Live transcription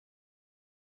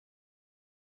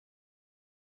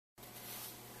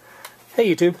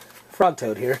Hey YouTube,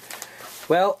 Frogtoad here.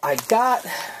 Well, I got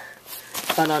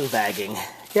an unbagging.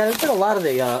 Yeah, there's been a lot of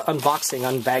the unboxing,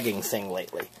 unbagging thing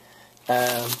lately.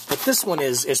 But this one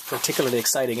is particularly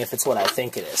exciting if it's what I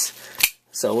think it is.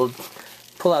 So we'll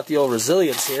pull out the old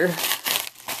resilience here.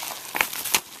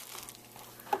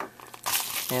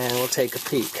 And we'll take a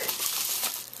peek.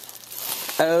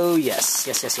 Oh yes,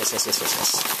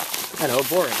 yes. I know,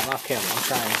 boring, I'm off camera, I'm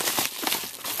trying.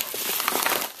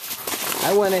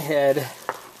 I went ahead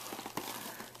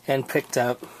and picked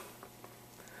up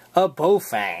a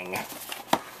Baofeng.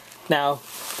 Now,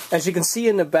 as you can see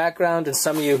in the background, and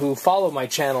some of you who follow my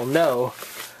channel know,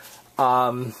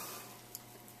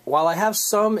 while I have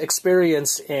some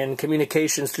experience in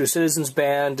communications through Citizens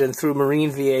Band and through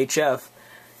Marine VHF,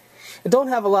 I don't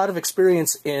have a lot of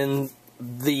experience in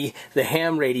the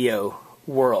ham radio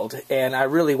world, and I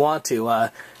really want to. I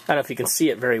don't know if you can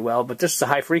see it very well, but this is a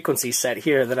high frequency set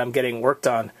here that I'm getting worked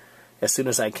on as soon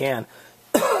as I can.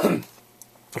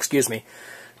 Excuse me.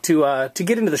 To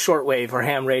get into the shortwave or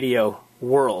ham radio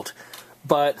world.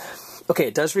 But, okay,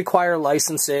 it does require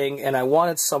licensing, and I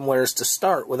wanted somewheres to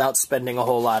start without spending a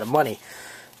whole lot of money.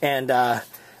 And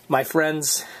my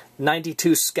friends,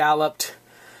 92 Scalloped,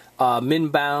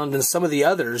 Minbound, and some of the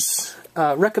others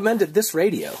recommended this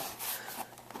radio.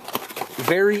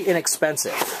 Very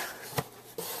inexpensive.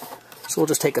 So we'll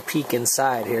just take a peek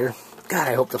inside here. God,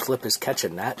 I hope the flip is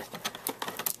catching that.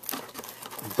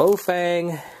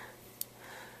 Baofeng.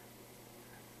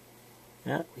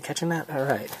 Yeah, you catching that?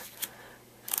 Alright.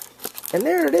 And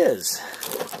there it is.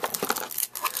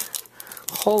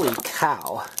 Holy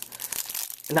cow.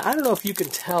 Now, I don't know if you can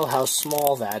tell how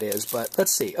small that is, but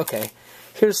let's see. Okay,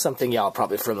 here's something y'all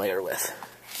probably familiar with.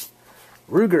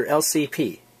 Ruger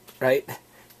LCP, right?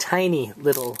 Tiny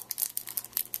little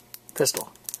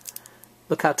pistol.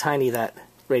 Look how tiny that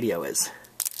radio is.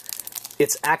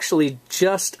 It's actually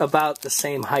just about the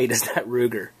same height as that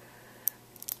Ruger.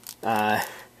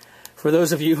 For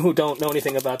those of you who don't know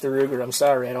anything about the Ruger, I'm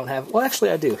sorry, I don't have... Well, actually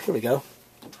I do. Here we go.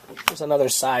 There's another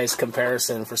size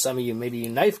comparison for some of you, maybe you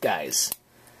knife guys.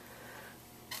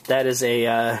 That is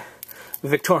a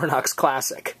Victorinox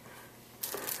Classic.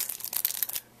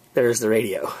 There's the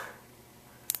radio.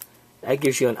 That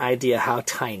gives you an idea how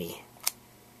tiny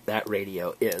that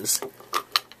radio is.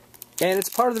 And it's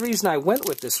part of the reason I went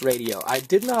with this radio. I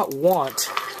did not want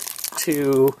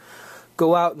to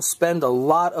go out and spend a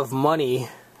lot of money,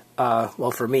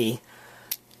 well, for me,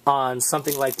 on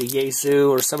something like the Yaesu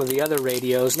or some of the other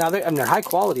radios. Now, they're high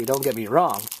quality, don't get me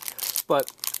wrong,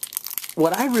 but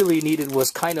what I really needed was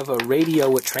kind of a radio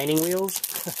with training wheels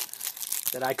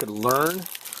that I could learn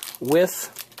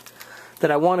with, that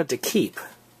I wanted to keep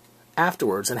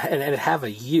afterwards and have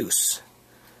a use.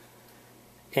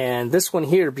 And this one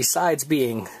here, besides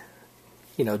being,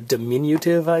 you know,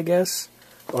 diminutive, I guess,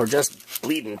 or just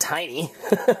bleeding tiny,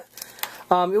 it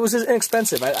was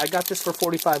inexpensive. I got this for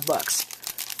 45 bucks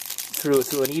through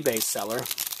an eBay seller.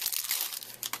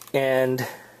 And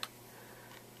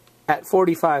at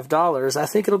 $45, I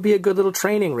think it'll be a good little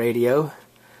training radio.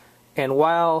 And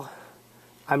while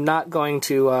I'm not going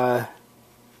to, I'm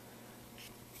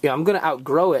going to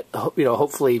outgrow it, you know,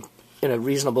 hopefully in a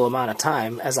reasonable amount of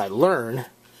time as I learn,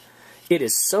 it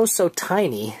is so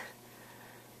tiny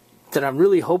that I'm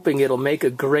really hoping it'll make a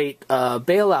great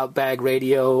bailout bag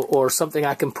radio or something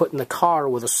I can put in the car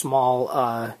with a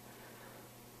small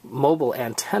mobile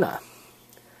antenna.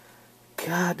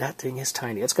 God, that thing is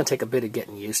tiny. It's going to take a bit of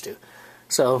getting used to.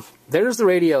 So, there's the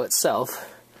radio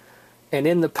itself. And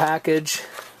in the package,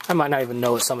 I might not even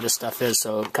know what some of this stuff is,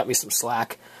 so cut me some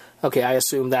slack. Okay, I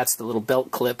assume that's the little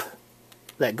belt clip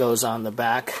that goes on the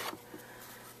back.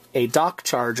 A dock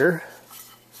charger.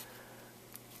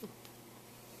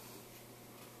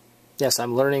 Yes,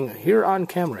 I'm learning here on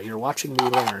camera. You're watching me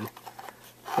learn.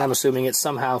 And I'm assuming it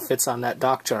somehow fits on that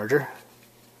dock charger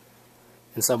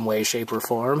in some way, shape, or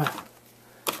form.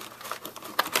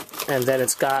 And then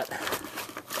it's got...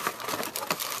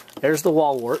 There's the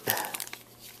wall wart,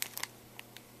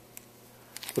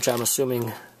 which I'm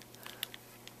assuming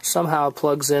somehow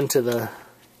plugs into the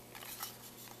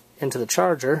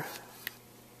charger.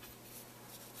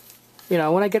 You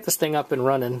know, when I get this thing up and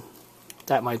running,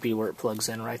 that might be where it plugs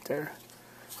in right there.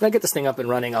 When I get this thing up and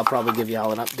running, I'll probably give you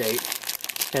all an update.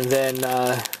 And then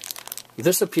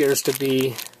this appears to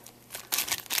be,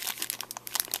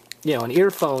 you know, an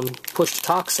earphone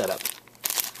push-to-talk setup.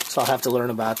 So I'll have to learn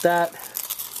about that.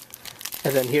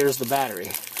 And then here's the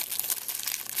battery,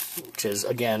 which is,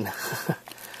 again,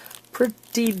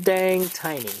 pretty dang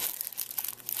tiny.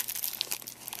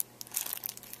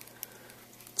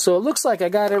 So it looks like I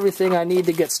got everything I need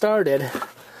to get started,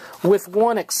 with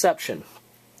one exception.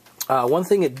 One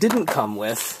thing it didn't come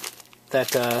with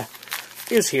that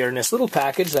is here in this little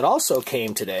package that also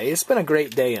came today. It's been a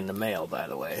great day in the mail, by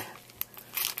the way.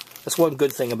 That's one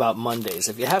good thing about Mondays.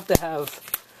 If you have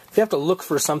to look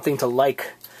for something to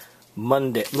like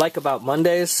about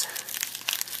Mondays,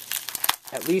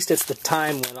 at least it's the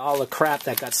time when all the crap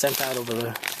that got sent out over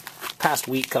the past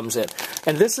week comes in.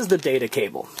 And this is the data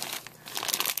cable.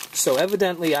 So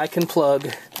evidently I can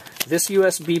plug this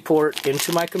USB port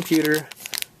into my computer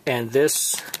and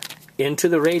this into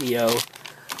the radio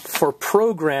for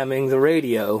programming the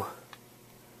radio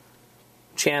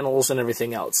channels and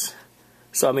everything else.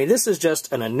 So I mean, this is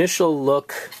just an initial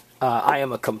look. I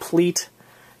am a complete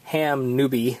ham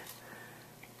newbie.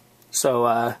 So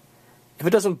if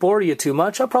it doesn't bore you too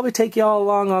much, I'll probably take you all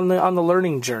along on the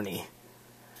learning journey.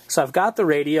 So I've got the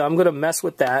radio. I'm going to mess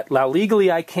with that. Now, legally,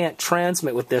 I can't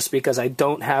transmit with this because I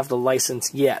don't have the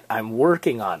license yet. I'm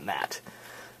working on that.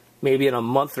 Maybe in a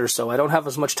month or so. I don't have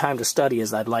as much time to study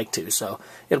as I'd like to, so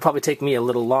it'll probably take me a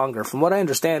little longer. From what I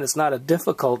understand, it's not a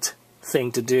difficult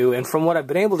thing to do, and from what I've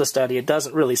been able to study, it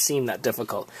doesn't really seem that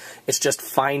difficult. It's just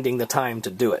finding the time to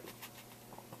do it.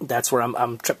 That's where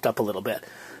I'm tripped up a little bit.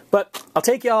 But I'll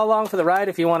take you all along for the ride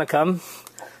if you want to come.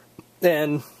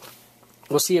 And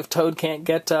we'll see if Toad can't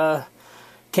get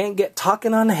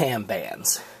talking on the ham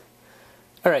bands.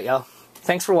 All right, y'all.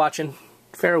 Thanks for watching.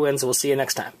 Fair winds. We'll see you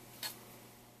next time.